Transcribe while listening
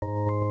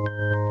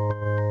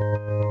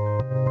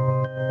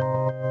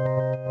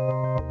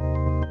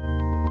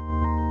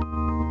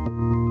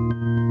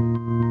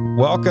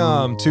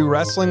Welcome to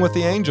Wrestling with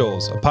the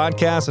Angels, a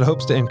podcast that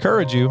hopes to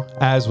encourage you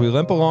as we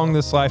limp along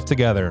this life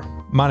together.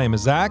 My name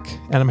is Zach,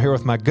 and I'm here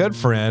with my good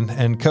friend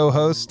and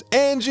co-host,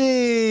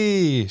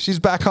 Angie. She's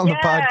back on the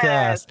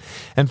podcast.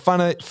 And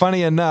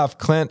funny enough,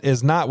 Clint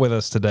is not with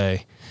us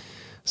today.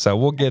 So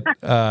we'll get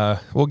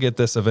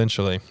this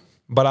eventually.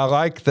 But I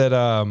like that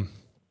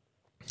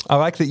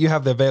you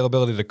have the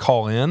availability to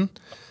call in.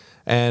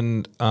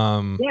 And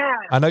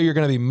I know you're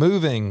going to be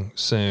moving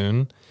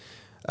soon.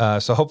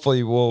 So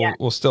hopefully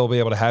we'll still be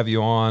able to have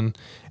you on.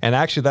 And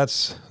actually,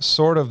 that's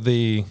sort of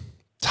the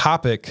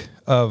topic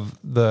of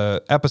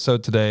the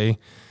episode today.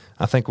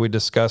 I think we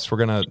discussed we're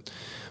going to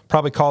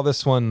probably call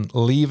this one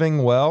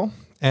 "Leaving Well."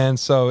 And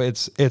so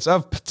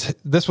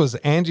this was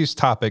Angie's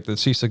topic that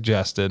she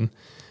suggested,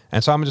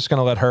 and so I'm just going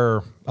to let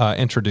her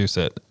introduce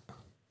it.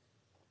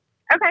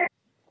 Okay.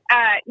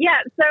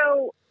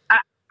 So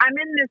I'm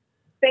in this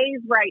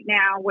phase right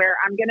now where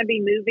I'm going to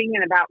be moving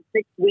in about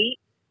 6 weeks.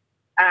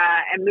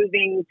 And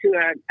moving to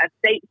a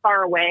state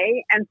far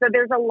away. And so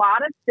there's a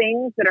lot of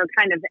things that are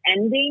kind of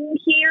ending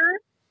here.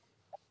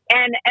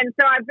 And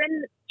so I've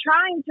been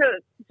trying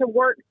to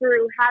work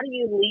through how do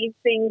you leave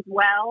things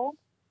well.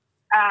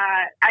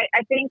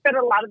 I think that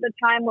a lot of the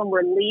time when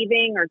we're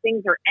leaving or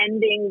things are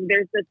ending,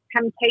 there's this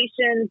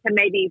temptation to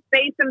maybe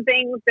say some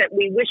things that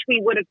we wish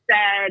we would have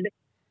said,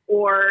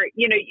 or,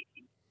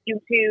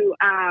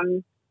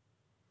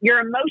 you're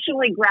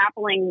emotionally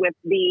grappling with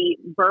the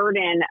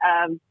burden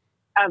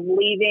of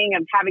leaving,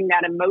 of having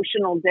that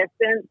emotional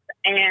distance.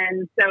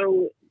 And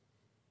so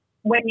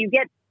when you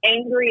get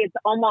angry, it's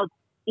almost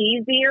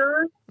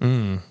easier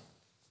to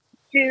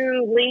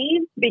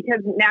leave because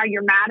now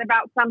you're mad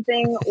about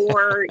something,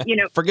 or,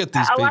 forget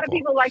these people. A lot of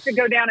people like to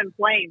go down in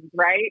flames,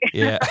 right?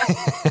 Yeah.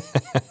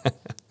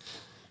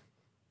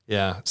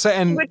 Yeah. Which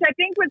I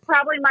think was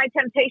probably my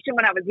temptation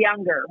when I was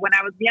younger. When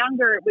I was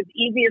younger, it was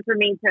easier for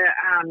me to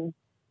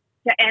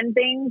end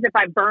things if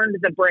I burned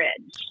the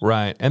bridge.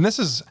 Right. And this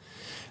is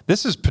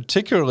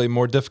particularly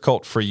more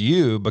difficult for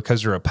you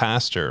because you're a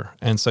pastor.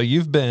 And so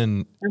you've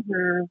been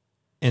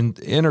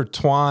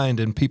intertwined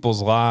in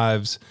people's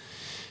lives,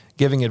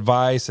 giving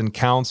advice and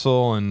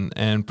counsel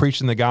and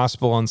preaching the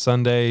gospel on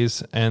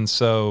Sundays. And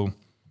so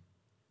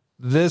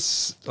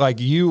this, like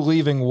you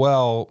leaving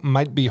well,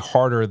 might be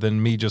harder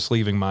than me just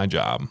leaving my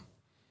job.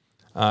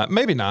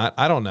 Maybe not.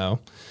 I don't know.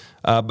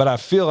 But I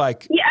feel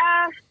like... Yeah.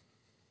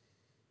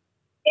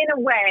 In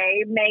a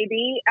way,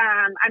 maybe.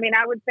 I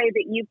would say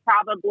that you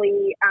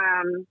probably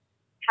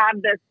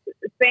have the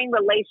same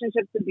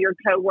relationships with your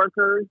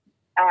coworkers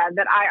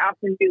that I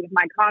often do with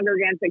my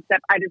congregants,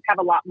 except I just have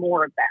a lot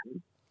more of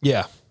them.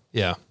 Yeah.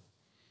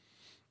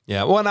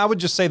 Well, and I would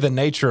just say the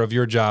nature of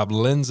your job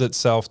lends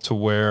itself to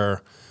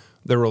where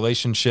the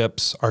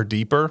relationships are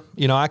deeper.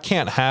 I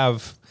can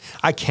have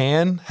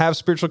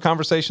spiritual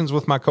conversations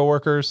with my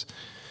coworkers,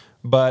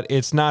 but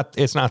it's not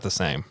the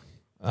same.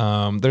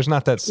 There's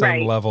not that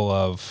same level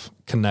of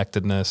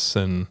connectedness,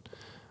 and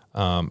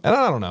I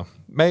don't know.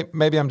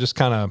 Maybe I'm just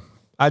kind of.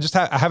 I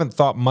haven't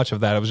thought much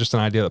of that. It was just an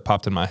idea that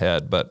popped in my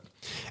head. But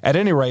at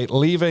any rate,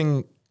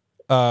 leaving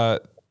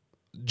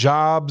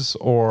jobs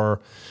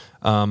or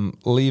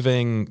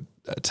leaving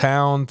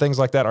town, things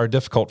like that, are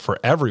difficult for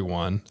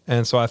everyone.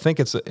 And so I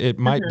think it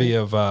might be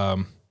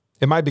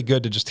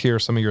good to just hear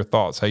some of your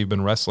thoughts, how you've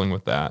been wrestling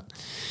with that.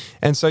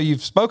 And so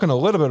you've spoken a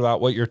little bit about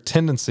what your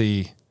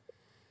tendency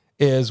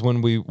is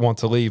when we want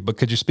to leave, but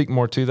could you speak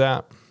more to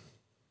that?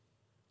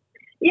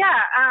 Yeah.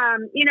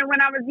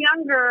 When I was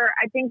younger,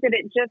 I think that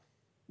it just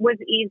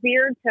was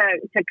easier to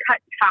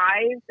cut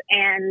ties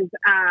and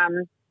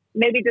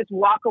maybe just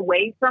walk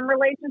away from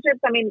relationships.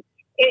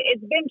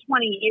 It's been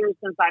 20 years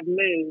since I've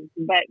moved,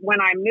 but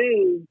when I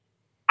moved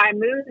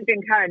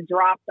and kind of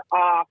dropped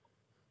off,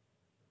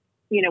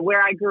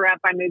 where I grew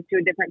up. I moved to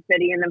a different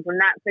city, and then from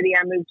that city,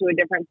 I moved to a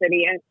different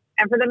city. And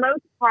for the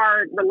most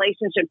part,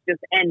 relationships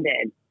just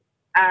ended.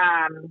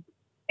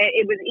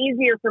 It was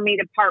easier for me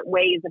to part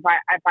ways if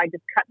I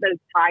just cut those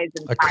ties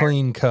entirely. A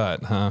clean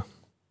cut, huh?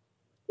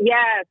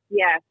 Yes.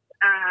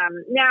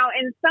 Now,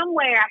 in some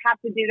way, I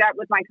have to do that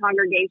with my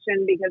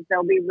congregation because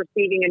they'll be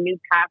receiving a new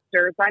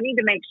pastor. So I need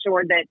to make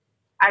sure that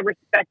I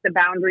respect the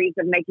boundaries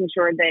of making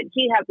sure that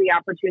he has the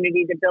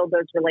opportunity to build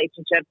those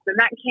relationships. And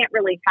that can't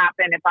really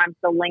happen if I'm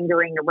still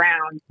lingering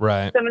around.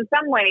 Right. So in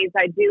some ways,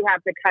 I do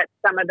have to cut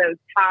some of those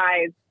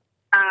ties.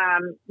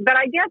 But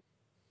I guess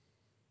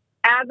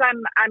as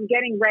I'm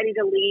getting ready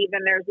to leave,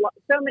 and there's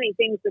so many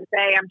things to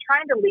say, I'm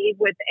trying to leave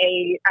with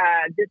a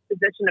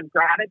disposition of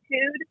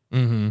gratitude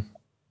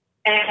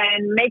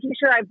and making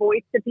sure I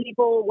voice to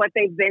people what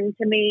they've been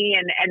to me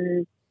and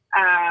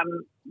how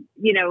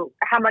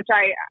much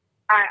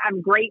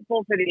I'm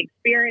grateful for the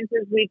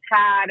experiences we've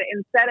had.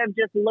 Instead of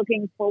just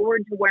looking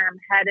forward to where I'm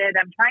headed,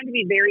 I'm trying to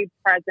be very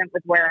present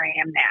with where I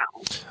am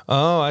now.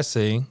 Oh, I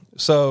see.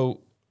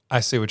 So I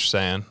see what you're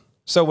saying.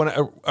 So when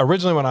I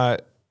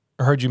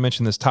heard you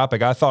mention this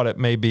topic, I thought you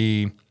may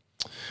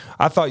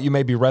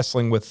be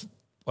wrestling with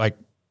like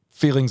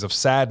feelings of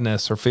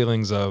sadness or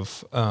feelings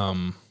of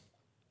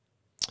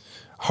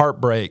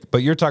heartbreak, but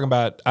you're talking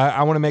about,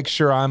 I want to make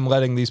sure I'm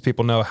letting these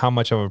people know how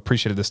much I've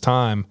appreciated this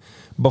time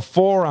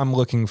before I'm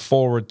looking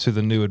forward to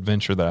the new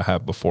adventure that I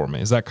have before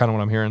me. Is that kind of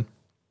what I'm hearing?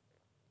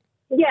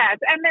 Yes,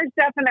 and there's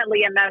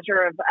definitely a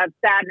measure of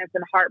sadness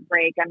and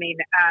heartbreak. I mean,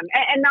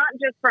 and not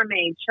just from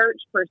a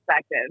church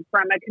perspective,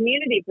 from a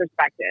community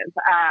perspective.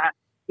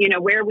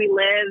 Where we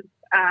live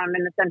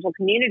in the Central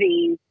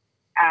community,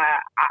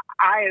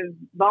 I have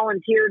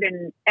volunteered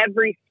in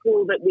every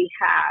school that we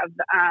have.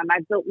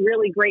 I've built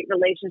really great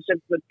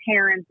relationships with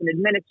parents and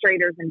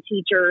administrators and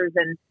teachers.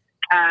 And,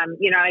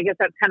 I guess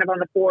that's kind of on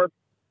the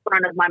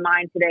forefront of my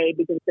mind today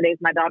because today's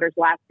my daughter's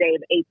last day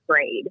of 8th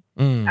grade.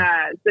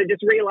 So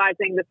just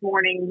realizing this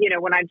morning,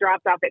 when I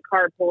dropped off at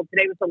carpool,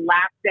 today was the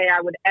last day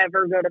I would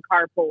ever go to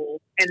carpool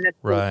in this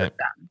school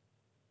system.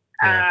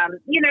 Yeah.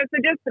 So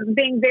just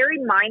being very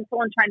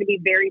mindful and trying to be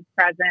very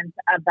present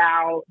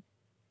about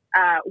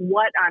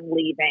what I'm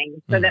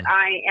leaving so that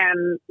I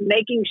am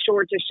making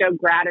sure to show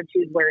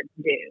gratitude where it's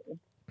due.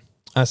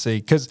 I see.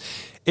 Because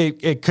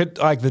it could,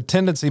 like, the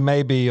tendency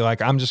may be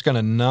like, I'm just going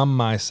to numb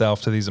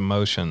myself to these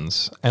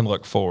emotions and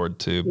look forward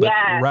to.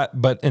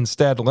 But, but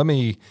instead, let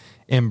me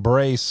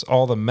embrace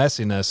all the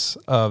messiness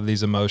of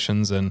these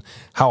emotions and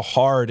how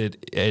hard it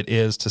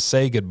is to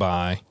say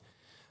goodbye.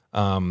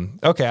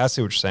 Okay, I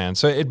see what you're saying.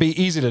 So it'd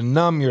be easy to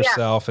numb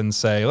yourself and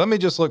say, let me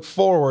just look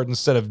forward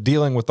instead of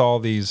dealing with all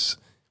these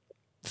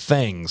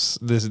things,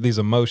 these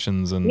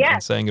emotions and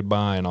saying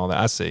goodbye and all that.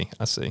 I see.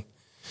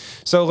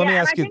 So let me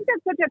ask you. I think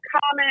that's such a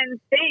common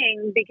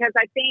thing because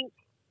I think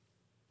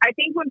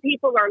when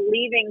people are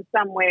leaving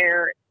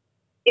somewhere,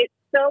 it's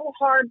so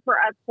hard for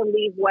us to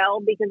leave well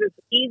because it's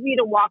easy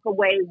to walk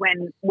away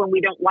when we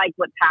don't like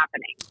what's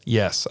happening.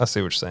 Yes, I see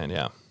what you're saying.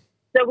 Yeah.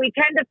 So we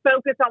tend to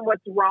focus on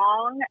what's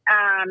wrong,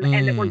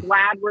 and that we're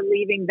glad we're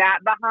leaving that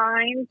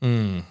behind.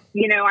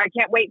 I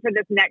can't wait for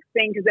this next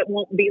thing because it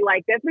won't be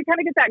like this. We kind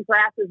of get that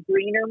grass is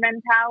greener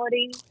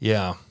mentality.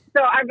 Yeah.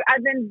 So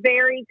I've been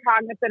very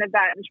cognizant of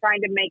that and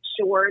trying to make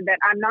sure that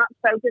I'm not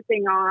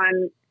focusing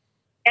on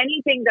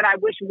anything that I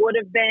wish would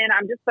have been.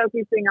 I'm just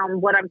focusing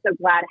on what I'm so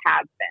glad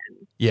has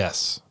been.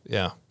 Yes.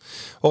 Yeah.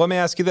 Well, let me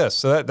ask you this.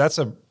 So that's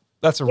a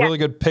really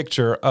good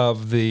picture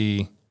of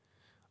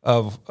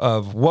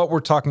of what we're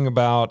talking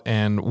about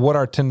and what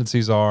our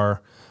tendencies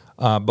are.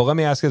 But let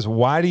me ask you this.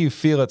 Why do you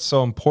feel it's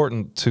so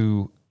important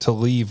to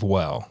leave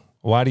well?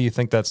 Why do you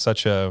think that's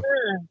such a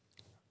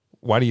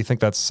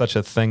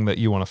thing that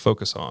you want to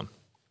focus on?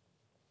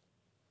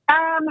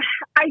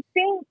 I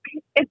think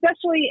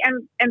especially,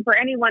 and for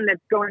anyone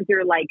that's going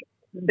through, like,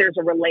 there's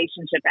a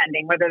relationship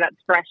ending, whether that's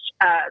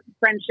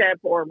friendship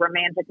or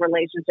romantic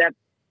relationship,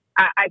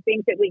 I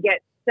think that we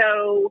get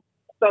so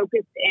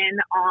focused in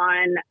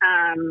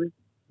on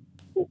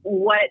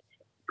what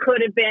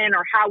could have been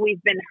or how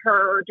we've been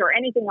hurt or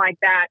anything like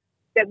that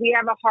we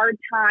have a hard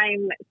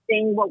time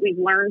seeing what we've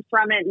learned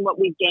from it and what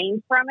we've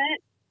gained from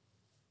it.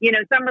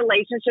 Some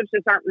relationships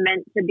just aren't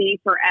meant to be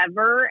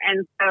forever.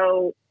 And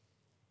so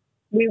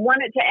we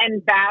want it to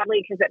end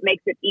badly because it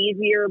makes it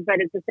easier. But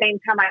at the same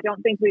time, I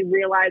don't think we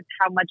realize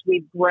how much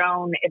we've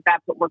grown if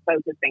that's what we're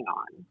focusing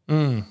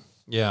on.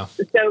 Yeah.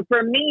 So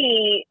for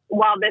me,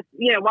 while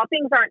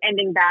things aren't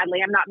ending badly,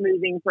 I'm not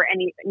moving for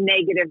any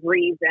negative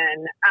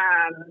reason.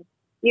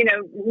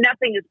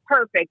 Nothing is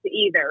perfect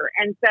either.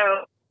 And so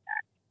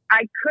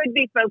I could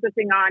be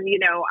focusing on,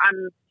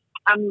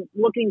 I'm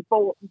looking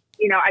forward,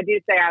 I do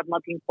say I'm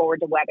looking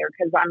forward to weather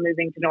because I'm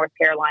moving to North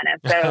Carolina.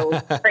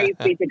 So praise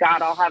be to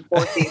God, I'll have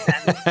 4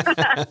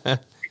 seasons.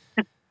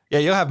 Yeah,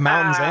 you'll have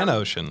mountains and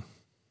ocean.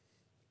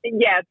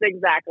 Yes,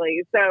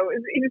 exactly. So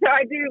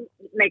I do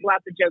make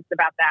lots of jokes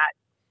about that.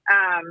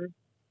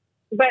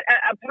 But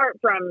apart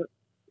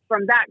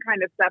from that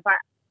kind of stuff,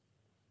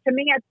 to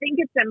me, I think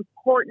it's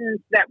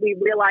important that we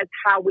realize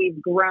how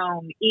we've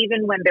grown,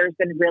 even when there's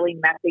been really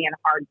messy and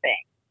hard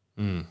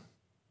things.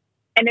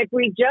 And if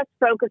we just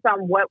focus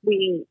on what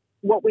we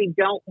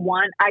don't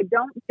want, I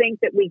don't think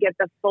that we get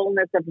the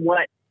fullness of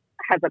what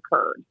has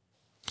occurred.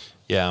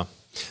 Yeah.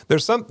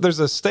 There's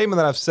a statement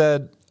that I've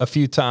said a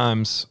few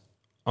times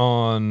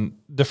on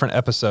different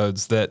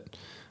episodes that,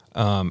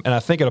 and I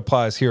think it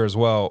applies here as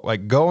well,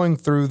 like going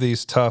through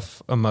these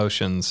tough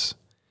emotions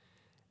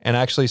and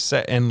actually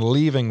and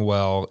leaving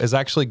well is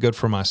actually good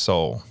for my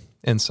soul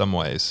in some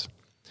ways.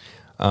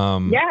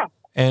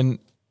 And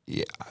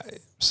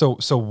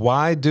so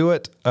why do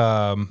it?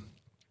 I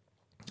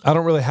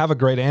don't really have a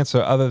great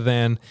answer other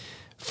than,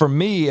 for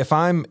me, if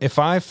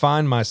I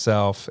find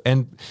myself,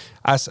 and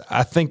I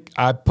think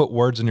I put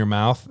words in your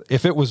mouth.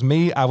 If it was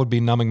me, I would be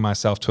numbing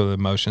myself to the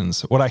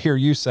emotions. What I hear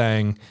you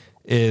saying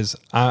is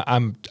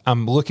I'm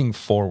looking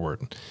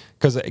forward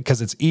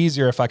because it's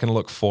easier if I can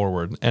look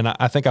forward. And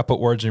I think I put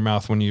words in your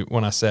mouth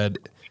when I said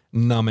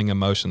numbing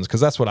emotions,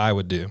 because that's what I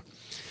would do.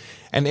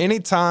 And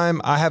anytime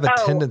I have a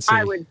tendency,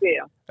 I would too.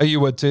 Oh, you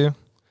would too?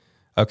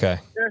 Okay.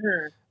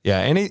 Mm-hmm. Yeah.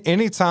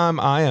 Anytime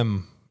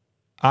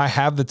I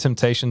have the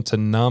temptation to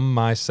numb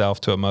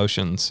myself to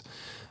emotions,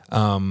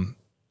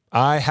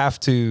 I have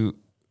to,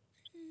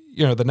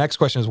 the next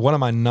question is, what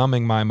am I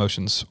numbing my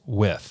emotions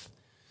with?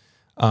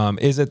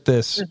 Is it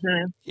this?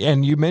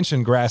 And you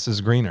mentioned grass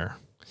is greener,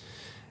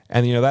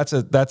 and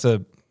that's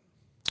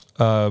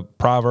a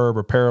proverb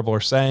or parable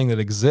or saying that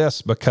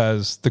exists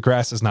because the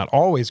grass is not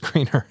always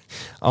greener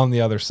on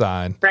the other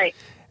side. Right.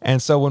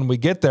 And so when we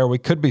get there, we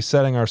could be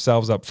setting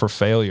ourselves up for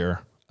failure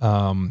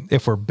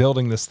if we're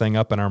building this thing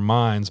up in our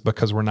minds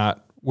because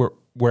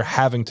we're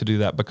having to do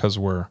that because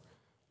we're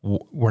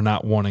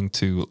not wanting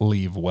to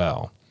leave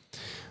well.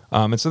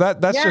 And so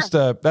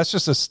that's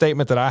just a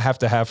statement that I have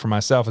to have for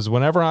myself is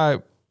whenever I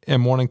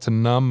am wanting to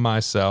numb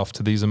myself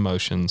to these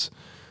emotions,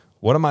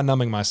 what am I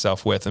numbing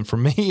myself with? And for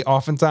me,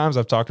 oftentimes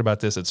I've talked about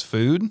this, it's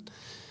food.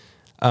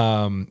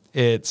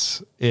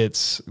 It's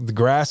the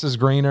grass is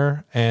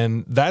greener,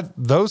 and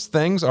those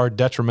things are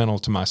detrimental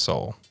to my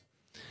soul.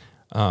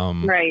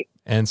 Right.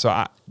 And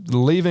so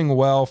leaving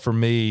well for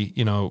me,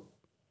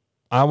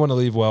 I want to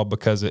leave well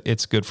because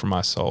it's good for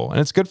my soul and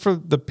it's good for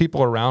the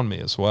people around me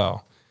as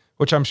well,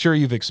 which I'm sure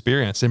you've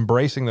experienced,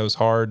 embracing those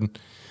hard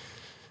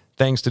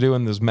things to do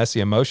and those messy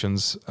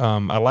emotions.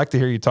 I'd like to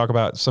hear you talk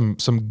about some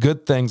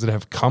good things that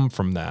have come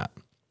from that.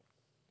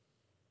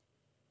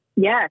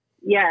 Yes.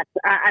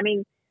 I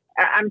mean,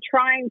 I'm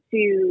trying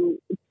to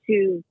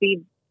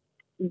be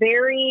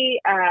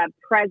very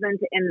present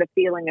in the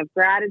feeling of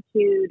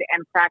gratitude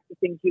and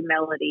practicing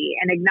humility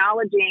and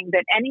acknowledging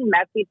that any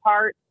messy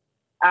part,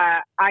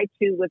 I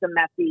too was a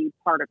messy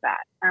part of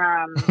that.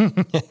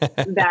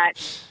 That,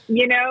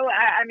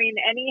 I mean,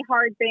 any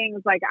hard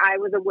things, like I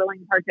was a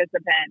willing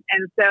participant.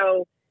 And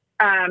so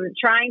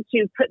trying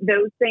to put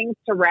those things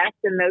to rest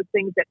and those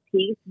things at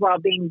peace while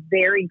being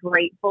very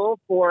grateful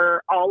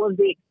for all of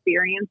the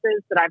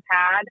experiences that I've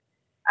had.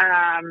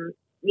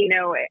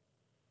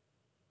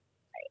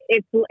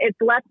 It's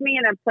left me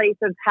in a place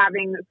of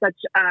having such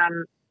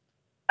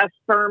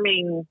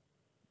affirming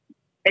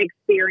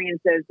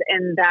experiences,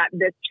 and that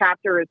this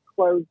chapter is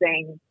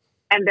closing,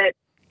 and that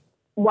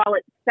while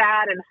it's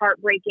sad and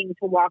heartbreaking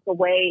to walk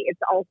away,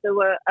 it's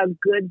also a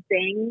good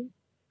thing.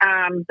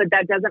 But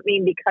that doesn't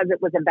mean because it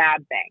was a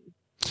bad thing.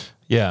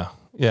 Yeah.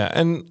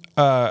 And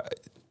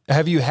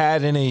have you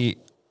had any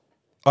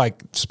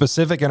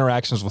specific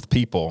interactions with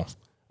people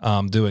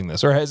doing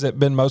this, or has it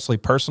been mostly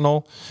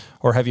personal,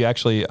 or have you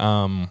actually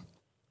had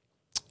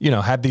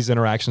these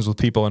interactions with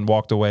people and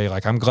walked away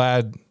like, I'm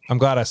glad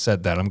I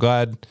said that, I'm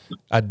glad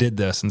I did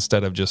this,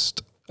 instead of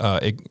just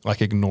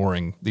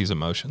ignoring these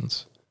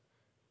emotions?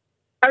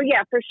 Oh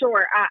yeah, for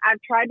sure.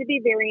 I've tried to be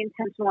very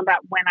intentional about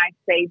when I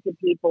say to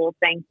people,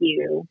 thank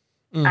you,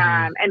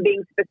 and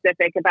being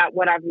specific about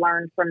what I've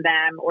learned from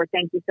them, or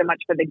thank you so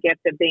much for the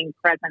gift of being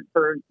present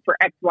for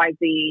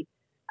XYZ.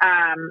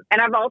 And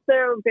I've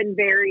also been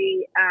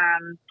very, I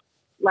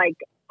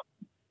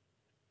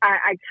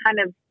kind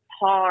of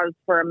pause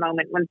for a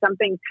moment when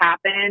something's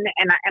happened,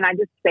 and I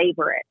just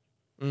savor it.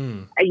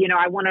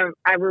 I want to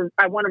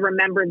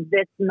remember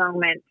this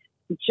moment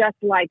just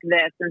like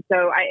this. And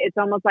so it's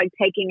almost like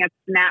taking a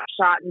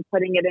snapshot and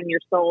putting it in your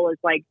soul is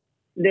like,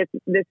 this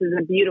is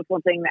a beautiful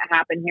thing that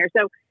happened here.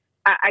 So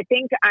I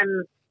think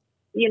when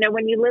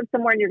you live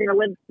somewhere and you're going to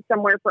live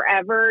somewhere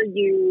forever,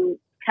 you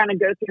kind of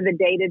go through the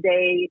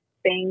day-to-day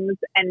things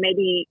and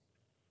maybe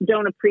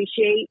don't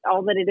appreciate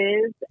all that it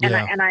is. And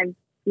Yeah. I've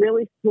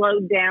really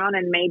slowed down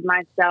and made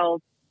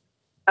myself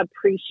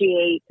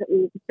appreciate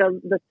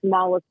the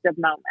smallest of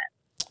moments.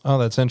 Oh,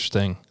 that's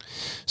interesting.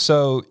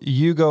 So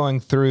you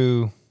going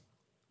through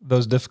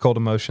those difficult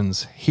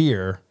emotions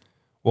here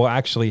will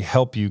actually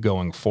help you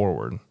going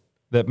forward.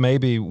 That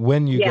maybe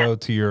when you go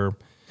to your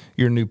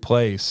new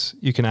place,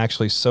 you can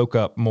actually soak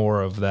up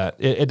more of that.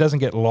 It doesn't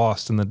get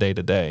lost in the day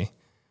to day,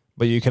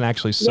 but you can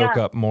actually soak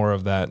up more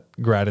of that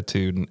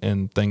gratitude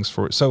and things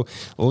for it. So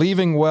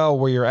leaving well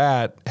where you're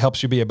at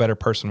helps you be a better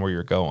person where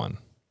you're going.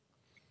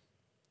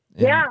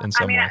 In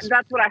some ways.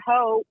 That's what I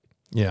hope.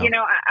 Yeah.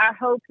 I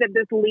hope that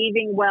this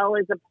leaving well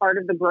is a part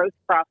of the growth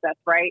process,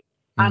 right?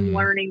 I'm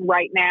learning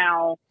right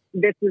now,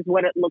 this is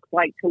what it looks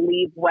like to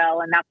leave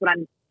well. And that's what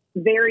I'm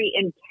very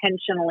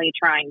intentionally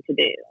trying to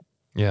do.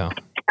 Yeah.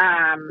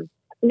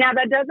 Now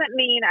that doesn't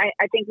mean,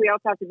 I think we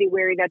also have to be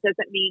wary. That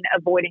doesn't mean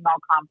avoiding all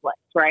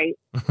conflicts, right?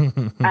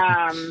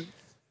 I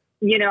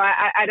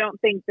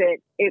don't think that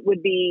it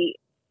would be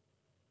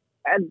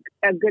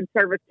a good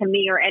service to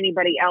me or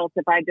anybody else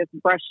if I just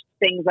brush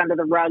things under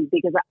the rug,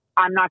 because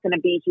I'm not going to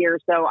be here,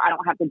 so I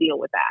don't have to deal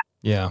with that.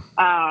 Yeah.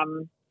 I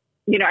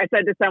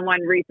said to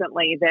someone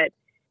recently that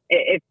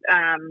if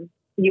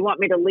you want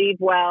me to leave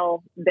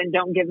well, then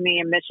don't give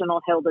me a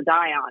missional hill to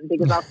die on,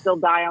 because I'll still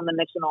die on the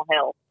missional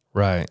hill.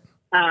 Right.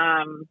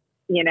 I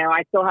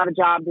still have a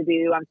job to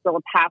do. I'm still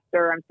a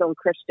pastor. I'm still a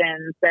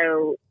Christian.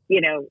 So,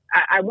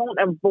 I won't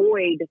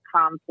avoid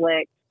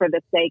conflict for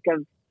the sake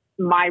of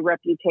my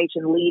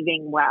reputation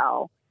leaving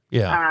well.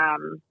 Yeah.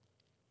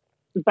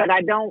 But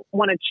I don't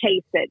want to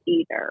chase it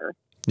either.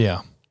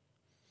 Yeah.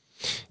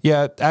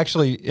 Yeah.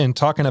 Actually, in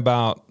talking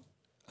about,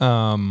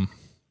 and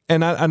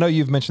I know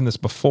you've mentioned this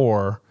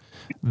before,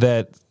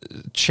 that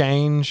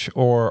change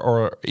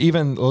or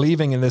even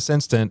leaving in this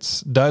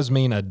instance does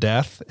mean a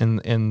death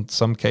in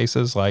some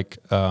cases. Like,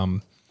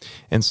 in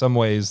some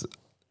ways,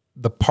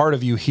 the part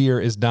of you here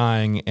is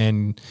dying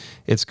and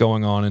it's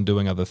going on and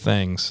doing other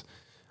things.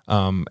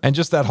 And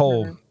just that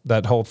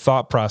whole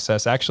thought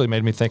process actually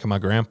made me think of my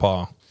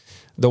grandpa,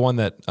 the one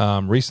that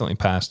recently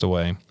passed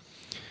away.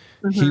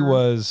 He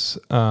was,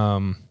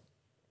 for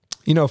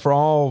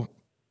all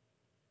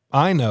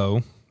I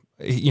know,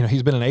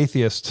 he's been an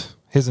atheist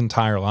his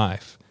entire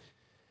life.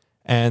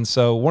 And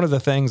so one of the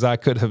things I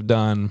could have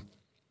done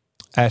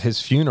at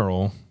his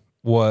funeral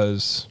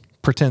was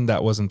pretend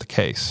that wasn't the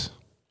case.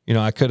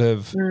 I could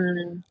have,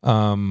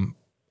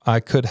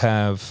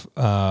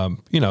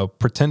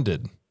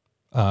 pretended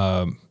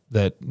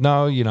that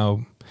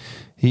no,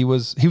 he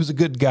was a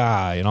good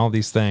guy and all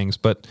these things.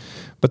 But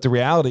the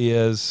reality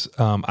is,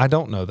 I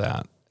don't know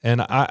that.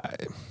 And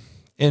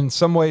in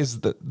some ways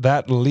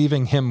that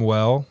leaving him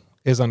well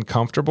is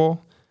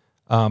uncomfortable.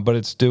 But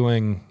it's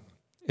doing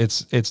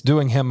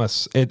him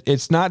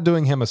it's not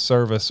doing him a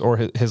service or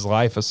his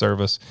life a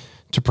service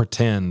to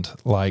pretend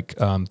like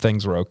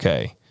things were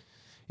okay.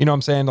 You know what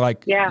I'm saying?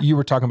 Like you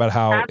were talking about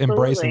how Absolutely.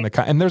 Embracing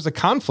and there's a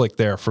conflict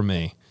there for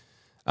me.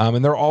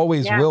 And there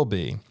always will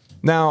be.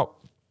 Now,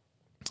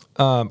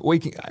 we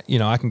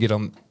can, I can get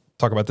on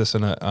talk about this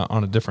on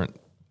a different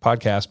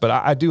podcast, but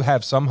I do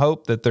have some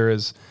hope that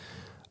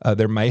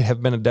there may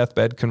have been a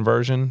deathbed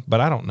conversion,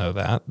 but I don't know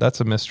that.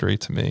 That's a mystery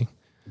to me.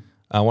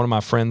 One of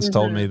my friends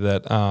told me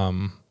that,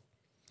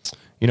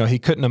 he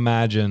couldn't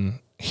imagine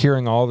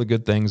hearing all the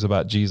good things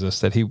about Jesus,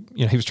 that he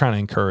was trying to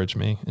encourage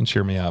me and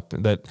cheer me up,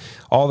 that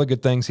all the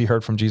good things he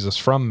heard from Jesus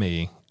from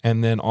me,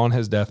 and then on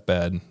his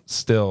deathbed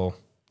still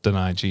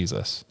deny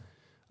Jesus.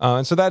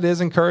 And so that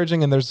is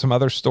encouraging. And there's some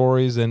other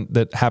stories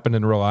that happened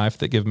in real life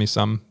that give me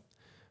some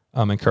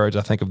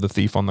encouragement. I think of the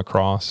thief on the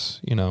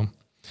cross,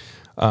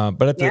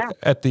 but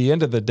at the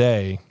end of the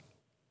day,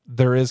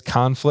 there is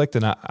conflict,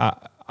 and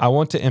I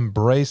want to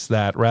embrace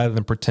that rather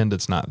than pretend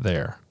it's not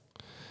there.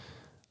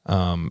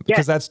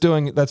 Because that's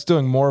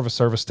doing more of a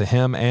service to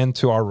him and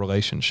to our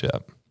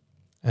relationship.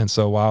 And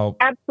so while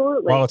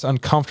it's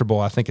uncomfortable,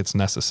 I think it's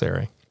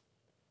necessary.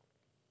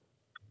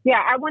 Yeah,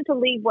 I want to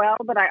leave well,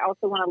 but I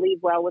also want to leave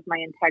well with my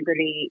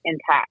integrity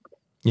intact.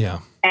 Yeah.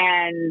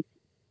 And,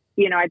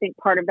 I think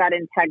part of that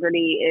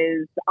integrity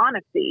is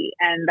honesty.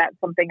 And that's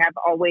something I've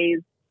always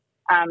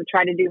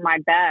tried to do my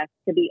best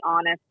to be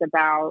honest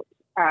about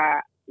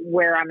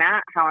where I'm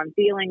at, how I'm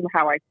feeling,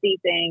 how I see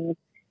things,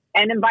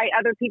 and invite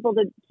other people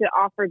to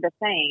offer the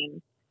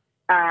same.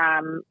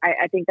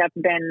 I think that's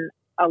been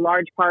a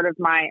large part of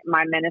my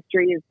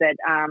ministry, is that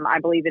I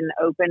believe in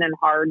open and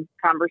hard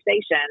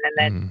conversation, and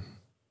that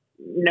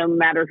no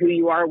matter who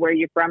you are, where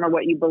you're from, or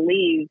what you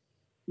believe,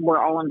 we're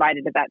all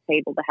invited to that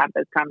table to have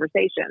those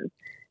conversations.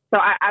 So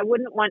I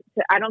wouldn't want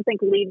to, I don't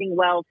think leaving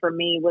well for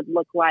me would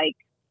look like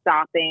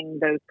stopping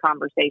those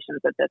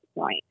conversations at this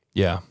point.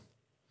 Yeah.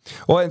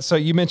 Well, and so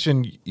you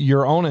mentioned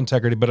your own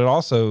integrity, but it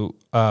also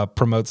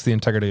promotes the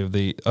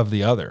integrity of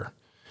the other,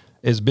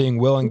 is being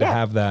willing to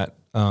have that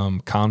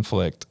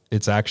conflict.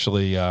 It's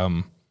actually,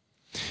 in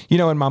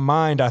my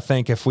mind, I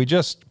think if we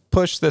just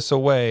push this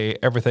away,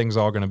 everything's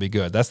all going to be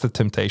good. That's the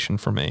temptation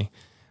for me.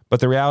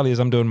 But the reality is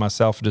I'm doing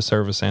myself a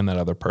disservice and that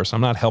other person.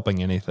 I'm not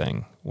helping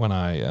anything when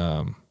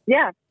I...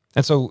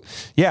 And so,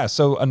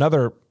 so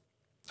another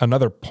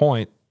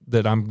point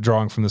that I'm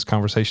drawing from this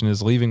conversation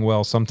is leaving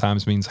well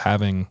sometimes means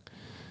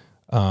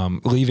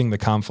leaving the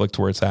conflict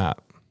where it's at,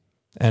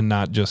 and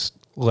not just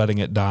letting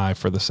it die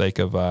for the sake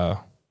of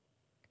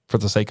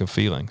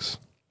feelings.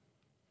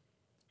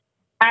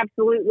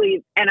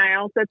 Absolutely. And I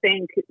also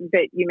think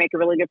that you make a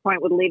really good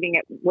point with leaving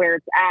it where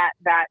it's at,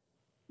 that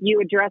you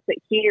address it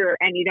here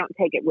and you don't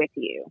take it with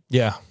you.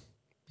 Yeah.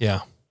 Yeah.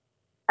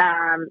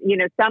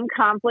 Some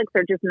conflicts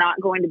are just not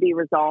going to be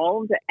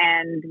resolved,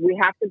 and we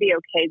have to be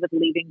okay with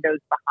leaving those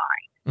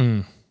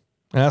behind.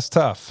 That's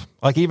tough.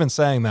 Like, even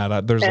saying that,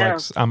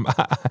 I'm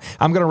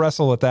going to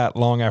wrestle with that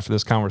long after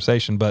this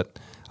conversation, but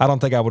I don't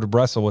think I would have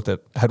wrestled with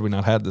it had we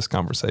not had this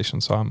conversation.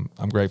 So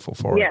I'm grateful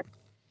for it.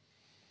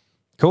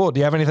 Cool. Do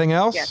you have anything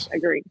else? Yes,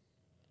 agreed.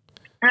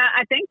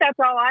 I think that's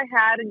all I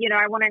had.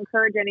 I want to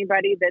encourage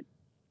anybody that's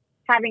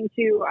having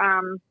to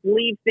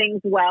leave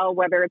things well,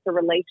 whether it's a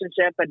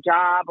relationship, a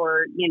job,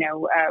 or,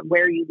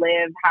 where you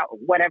live,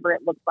 whatever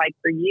it looks like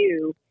for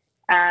you,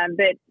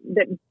 that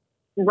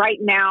right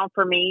now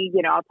for me,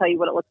 I'll tell you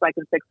what it looks like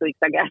in 6 weeks,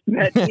 I guess.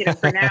 But,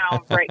 for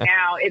now, right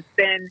now,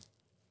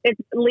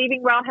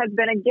 leaving well has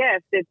been a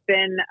gift. It's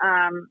been,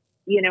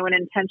 an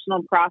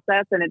intentional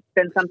process, and it's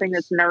been something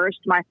that's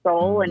nourished my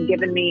soul and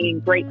given me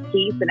great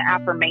peace and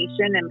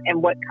affirmation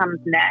and what comes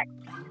next,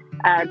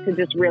 to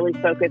just really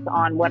focus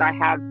on what I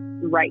have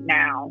right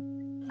now.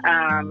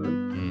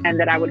 And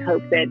that I would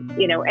hope that,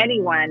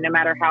 anyone, no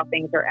matter how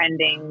things are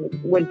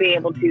ending, would be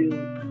able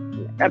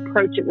to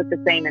approach it with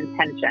the same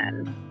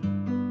intention.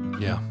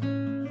 Yeah.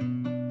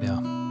 Yeah.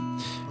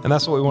 And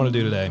that's what we want to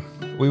do today.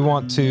 We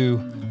want to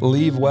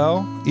leave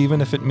well,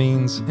 even if it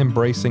means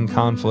embracing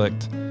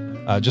conflict,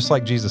 just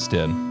like Jesus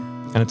did.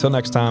 And until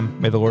next time,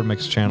 may the Lord make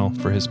his channel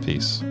for his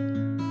peace.